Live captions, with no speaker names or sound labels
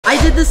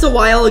this a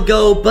while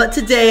ago, but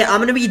today I'm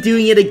gonna be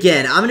doing it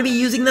again. I'm gonna be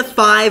using the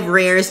 5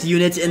 rarest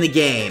units in the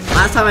game.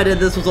 Last time I did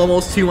this was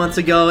almost 2 months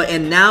ago,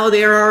 and now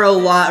there are a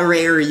lot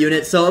rarer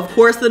units. So of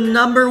course the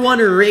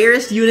 #1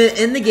 rarest unit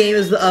in the game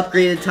is the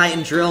upgraded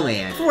Titan Drill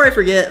Man. Before I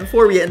forget,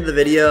 before we get into the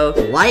video,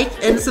 like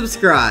and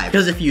subscribe,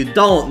 because if you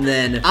don't,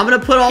 then I'm gonna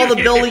put all the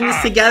buildings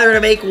together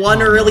to make one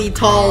really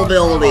tall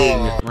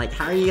building. Like,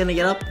 how are you gonna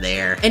get up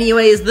there?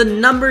 Anyways, the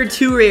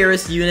 #2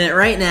 rarest unit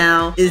right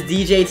now is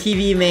DJ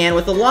TV Man,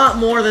 with a lot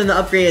more than the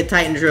upgraded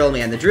Titan Drill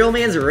Man. The Drill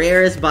Man's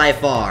rarest by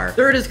far.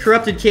 Third is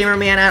Corrupted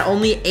Cameraman at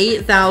only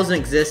 8,000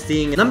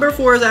 existing.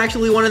 #4 is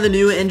actually one of the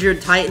new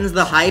injured Titans,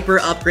 the hyper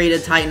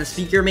upgraded Titan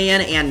Speaker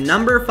Man. And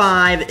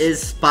 #5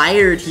 is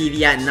Spider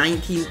TV at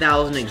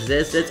 19,000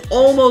 exists. It's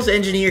almost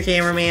Engineer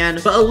Cameraman,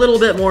 but a little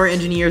bit more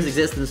engineers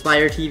exist than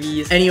Spider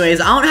TVs. Anyways,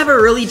 I don't have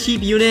a really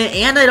cheap unit,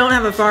 and I don't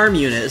have a farm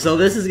unit, so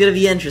this is gonna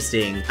be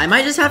interesting. I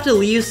might just have to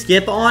leave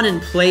skip on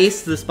and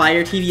place the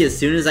Spider TV as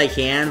soon as I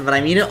can, but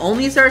I mean, it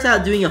only starts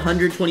out doing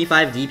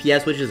 125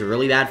 DPS, which is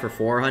really bad for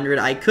 400.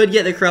 I could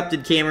get the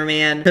Corrupted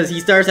Cameraman, because he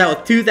starts out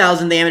with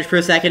 2,000 damage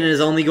per second and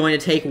is only going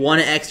to take 1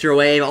 extra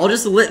wave. I'll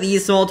just let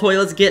these small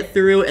toilets get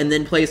through and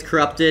then place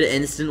Corrupted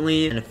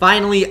instantly. And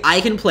finally, I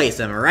can place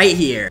him right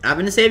here. I've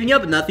been saving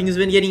up, nothing's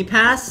been getting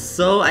passed,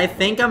 so I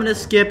think I'm gonna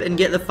skip and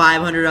get the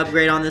 500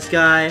 upgrade on this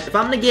guy. If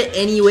I'm gonna get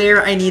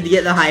anywhere, I need to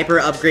get the hyper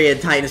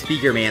upgraded Titan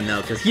Speaker Man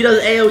though, because he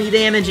does AoE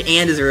damage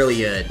and is really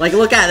good. Like,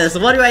 look at this.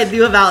 What do I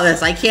do about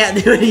this? I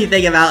can't do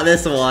anything about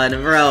this one,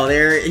 bro.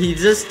 He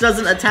just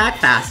doesn't attack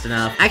fast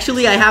enough.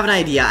 Actually, I have an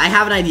idea.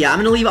 I'm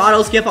gonna leave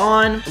auto skip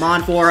on. Come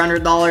on,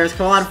 $400.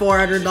 Come on,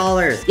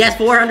 $400. Yes,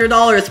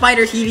 $400.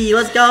 Spider TV,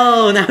 let's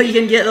go. Now we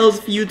can get those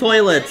few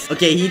toilets.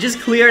 Okay, he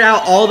just cleared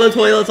out all the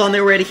toilets on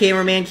their way to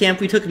Cameraman Camp.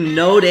 We took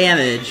no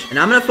damage. And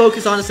I'm gonna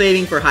focus on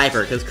saving for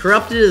Hyper, because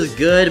Corrupted is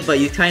good, but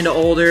he's kind of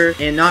older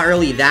and not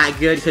really that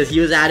good, because he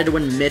was added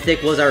when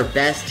Mythic was our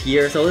best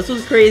tier. So this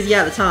was crazy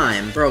at the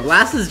time. Bro,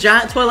 Glass's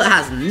giant toilet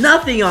has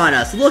nothing on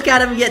us. Look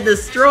at him get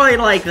destroyed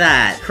like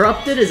that.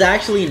 Corrupted is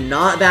actually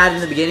not bad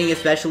in the beginning,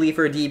 especially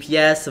for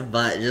DPS,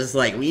 but just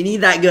like, we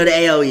need that good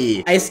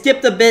AoE. I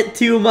skipped a bit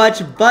too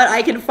much, but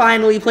I can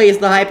finally place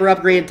the hyper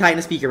upgraded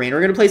Titan Speaker Man.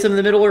 We're gonna place him in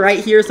the middle right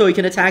here so he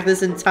can attack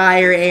this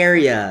entire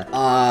area.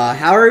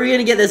 How are we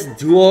gonna get this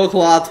dual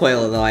claw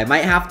toilet though? I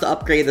might have to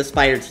upgrade the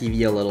Spider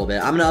TV a little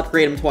bit. I'm gonna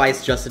upgrade him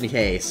twice just in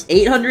case.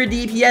 800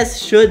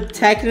 DPS should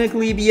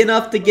technically be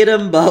enough to get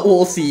him, but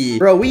we'll see.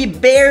 Bro, we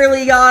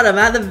barely got him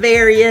at the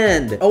very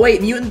end. Oh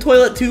wait, Mutant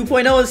Toilet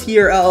 2.0 is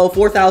here. Uh-oh,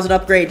 4,000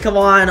 upgrade. Come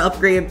on,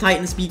 upgrade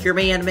Titan Speaker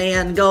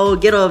Man, go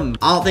get him.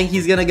 I don't think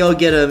he's gonna go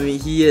get him.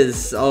 He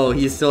is, oh,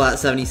 he's still at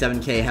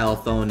 77k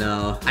health. Oh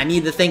no. I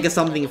need to think of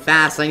something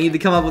fast. I need to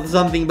come up with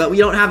something, but we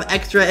don't have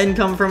extra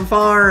income from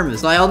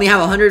farms. So I only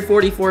have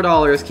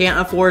 $144. Can't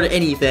afford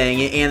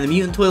anything. And the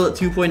Mutant Toilet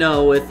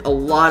 2.0 with a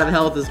lot of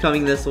health is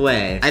coming this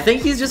way. I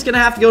think he's just gonna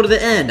have to go to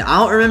the end. I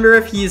don't remember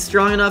if he's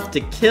strong enough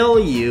to kill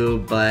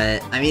you,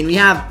 but I mean, we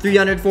have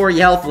 340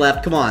 health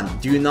left. Come on.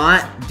 Do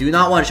not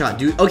one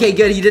shot. Okay,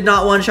 good. He did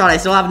not one shot. I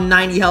still have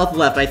 90 health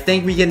left. I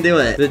think we can do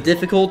it. The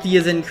difficulty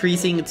is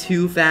increasing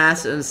too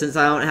fast, and since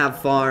I don't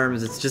have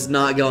farms, it's just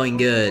not going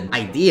good.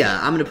 Idea.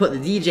 I'm gonna put the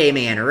DJ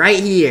Man right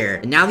here.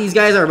 And now these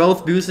guys are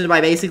both boosted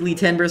by basically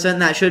 10%.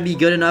 That should be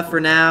good enough for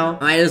now.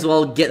 Might as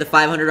well get the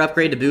 500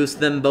 upgrade to boost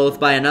them both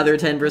by another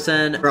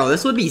 10%. Bro,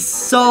 this would be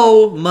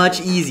so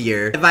much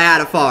easier if I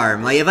had a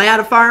farm. Like, if I had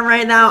a farm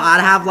right now,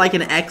 I'd have like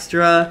an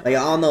extra, like, I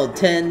don't know,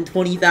 $10,000,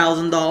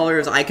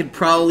 $20,000. I could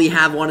probably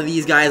have one of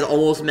these guys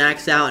almost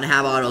maxed out and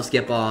have auto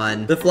skip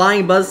on. The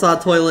Flying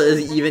Buzzsaw Toilet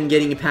is even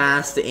getting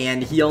past,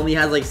 and he only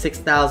has like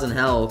 6,000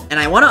 health. And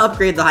I want to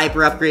upgrade the hyper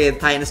upgraded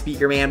Titan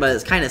Speaker Man, but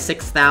it's kind of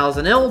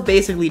 6,000. It'll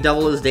basically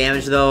double his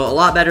damage though. A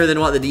lot better than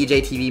what the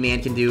DJ TV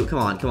Man can do. Come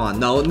on.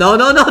 No.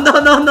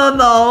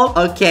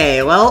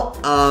 Okay, well,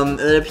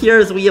 it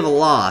appears we have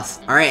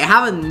lost. All right, I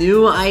have a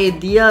new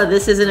idea.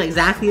 This isn't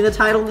exactly the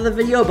title of the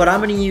video, but I'm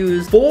gonna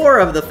use 4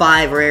 of the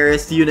 5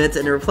 rarest units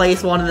and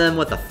replace one of them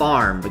with a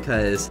farm,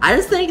 because I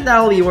just think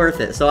that'll be worth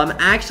it. So I'm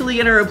actually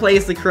gonna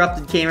replace the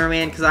Corrupted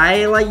Cameraman, because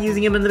I like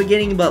using him in the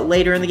beginning, but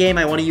later in the game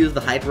I want to use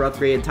the hyper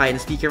upgraded Titan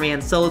Speaker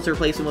Man, so let's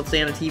replace him with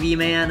Santa TV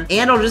Man.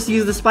 And I'll just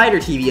use the Spider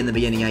TV in the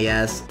beginning, I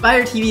guess.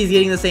 Spider TV is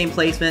getting the same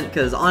placement,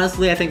 because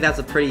honestly I think that's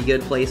a pretty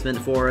good placement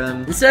for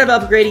him. Instead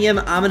of upgrading him,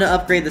 I'm gonna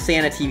upgrade the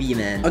Santa TV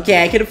Man.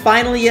 Okay, I could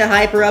finally get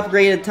hyper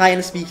upgraded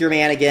Titan Speaker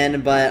Man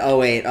again, but oh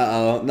wait,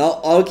 no,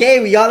 okay,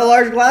 we got a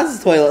large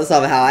glasses toilet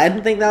somehow. I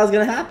didn't think that was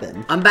gonna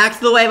happen. I'm back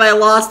to the wave I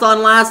lost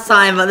on last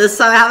time, but this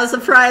time I have a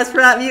surprise for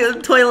that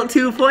Mutant Toilet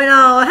 2.0,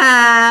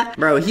 ha!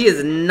 Bro, he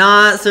is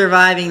not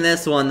surviving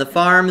this one. The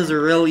farms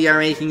really are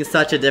making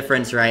such a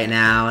difference right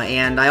now,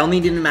 and I only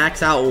didn't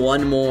max out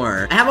 1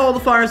 more. I have all the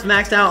farms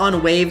maxed out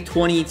on wave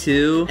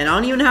 22, and I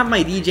don't even have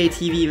my DJ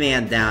TV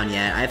Man down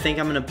yet. I think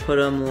I'm gonna put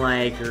him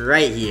like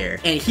right here.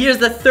 And here's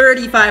the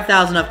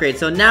 35,000 upgrade.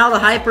 So now the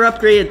hyper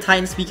upgraded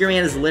Titan Speaker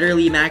Man is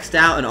literally maxed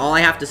out, and all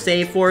I have to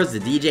save for is the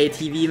DJ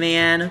TV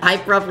Man.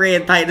 Hyper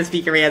upgraded Titan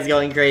Speaker Man is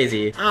going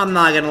crazy. I'm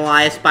not gonna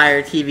lie,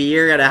 Spire TV,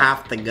 you're gonna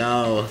have to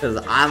go, because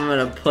I'm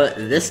gonna put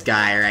this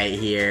guy right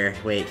here.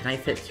 Wait, can I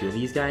fit 2 of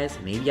these guys?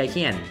 Maybe I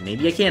can.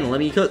 Maybe I can. Let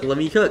me cook. Let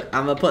me cook.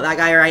 I'm gonna put that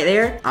guy right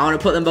there. I want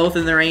to put them both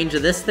in the range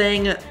of this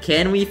thing.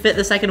 Can we fit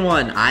the second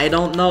one? I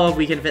don't know if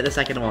we can fit the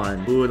second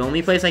one. Ooh, the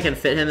only place I can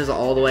fit him is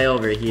all the way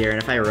over here.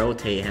 And if I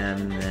rotate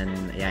him,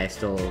 then yeah,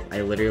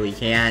 I literally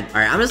can't.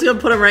 All right, I'm just gonna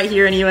put him right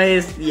here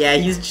anyways. Yeah,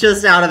 he's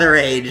just out of the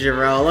range,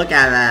 bro. Look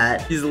at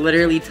that. He's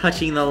literally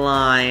touching the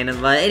line.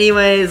 But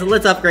anyways,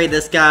 let's upgrade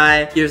this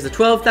guy. Here's the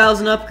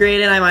 12,000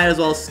 upgrade, and I might as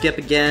well skip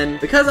again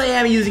because I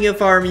am using a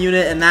farm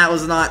unit, and that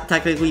was not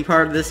technically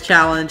part of this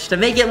challenge. To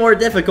make it more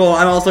difficult,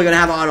 I'm also gonna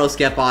have auto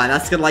skip on.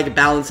 That's gonna like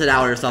balance it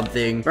out or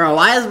something. Bro,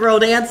 why is bro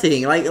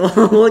dancing? Like,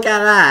 look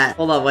at that.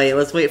 Hold on, wait.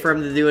 Let's wait for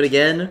him to do it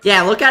again.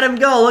 Yeah, look at him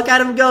go. Look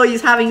at him go.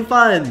 He's having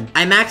fun.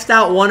 I maxed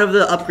out one of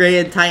the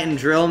upgraded Titan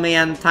drill,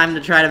 man. Time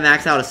to try to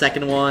max out a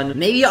second one.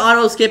 Maybe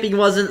auto skipping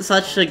wasn't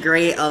such a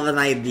great of an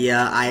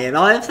idea. I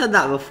know I've said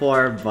that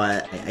before,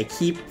 but I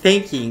keep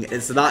thinking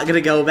it's not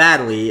gonna go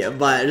badly.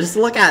 But just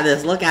look at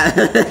this. Look at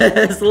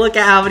this. Look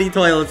at how many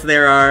toilets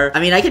there are. I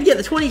mean, I could get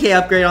the 20k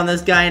upgrade on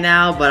this guy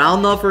now, but I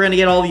don't know if we're gonna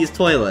get all these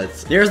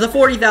toilets. There's the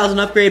 40,000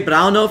 upgrade, but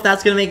I don't know if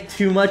that's gonna make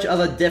too much of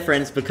a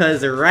difference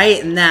because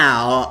right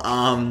now,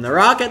 the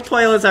rocket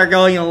toilets are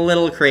going a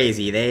little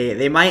crazy.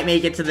 They might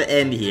make it to the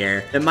end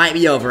here. It might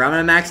be over. I'm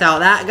gonna max out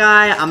that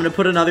guy. I'm gonna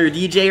put another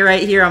DJ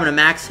right here. I'm gonna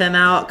max him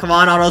out. Come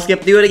on, auto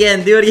skip. Do it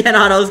again. Do it again,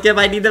 auto skip.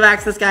 I need to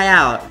max this guy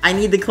out. I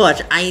need the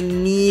clutch. I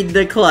need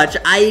the clutch.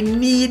 I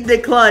need the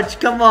clutch.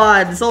 Come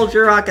on,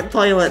 soldier rocket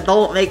toilet.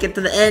 Don't make it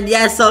to the end.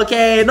 Yes,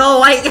 okay.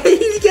 No,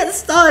 he gets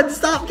stunned.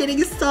 Stop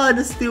getting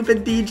stunned,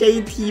 stupid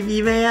DJ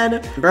TV,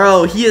 man.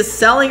 Bro, he is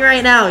selling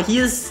right now. He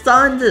is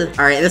stunned.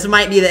 All right, this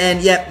might be the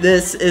end. Yep,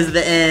 this is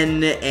the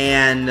end.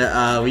 And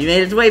we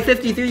made it to wave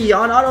 53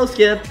 on auto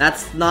skip.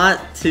 That's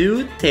not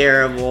too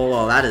terrible.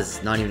 Well, that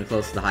is not even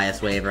close to the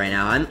highest wave right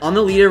now. On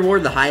the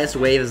leaderboard, the highest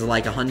wave is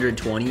like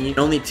 120. And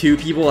only 2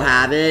 people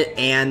have it.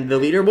 And the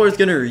leaderboard is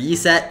going to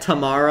reset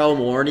tomorrow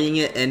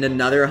morning. And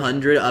another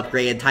 100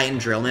 upgraded Titan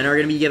Drillmen are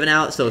going to be given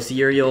out. So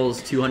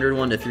serials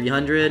 201 to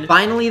 300.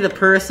 Finally, the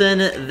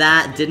person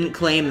that didn't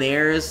claim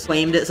theirs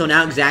claimed it. So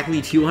now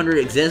exactly 200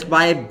 exist.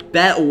 But I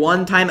bet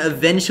one time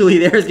eventually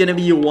there's going to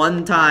be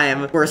one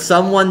time where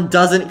someone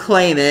doesn't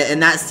claim it.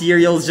 And that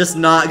serial is just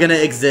not going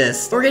to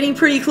exist. We're getting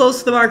pretty close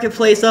to the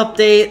marketplace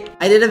update.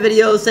 I did a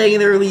video saying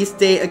the release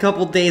date a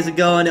couple days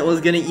ago, and it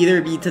was gonna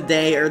either be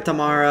today or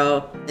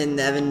tomorrow. And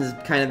Evan's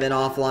kind of been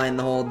offline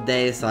the whole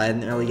day, so I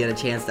didn't really get a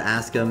chance to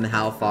ask him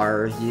how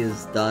far he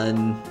has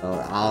done.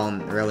 So I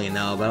don't really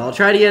know, but I'll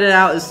try to get it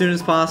out as soon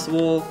as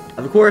possible.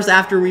 Of course,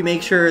 after we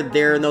make sure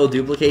there are no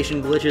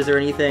duplication glitches or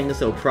anything,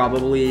 so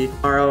probably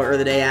tomorrow or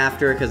the day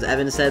after, because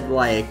Evan said,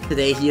 like,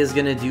 today he is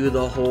gonna do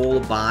the whole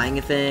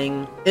buying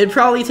thing. It'd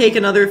probably take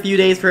another few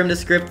days for him to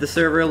script the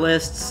server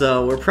list,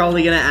 so we're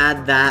probably gonna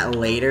add that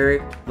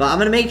later. But I'm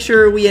gonna make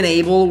sure we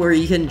enable where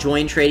you can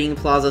join Trading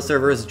Plaza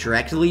servers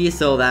directly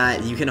so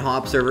that you can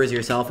hop servers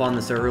yourself on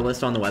the server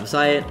list on the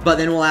website. But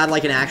then we'll add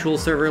like an actual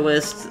server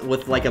list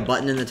with like a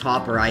button in the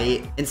top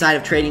right inside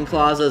of Trading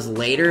Plazas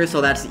later,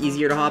 so that's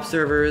easier to hop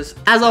servers.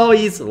 As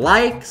always,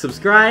 like,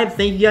 subscribe,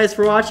 thank you guys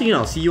for watching, and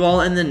I'll see you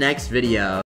all in the next video.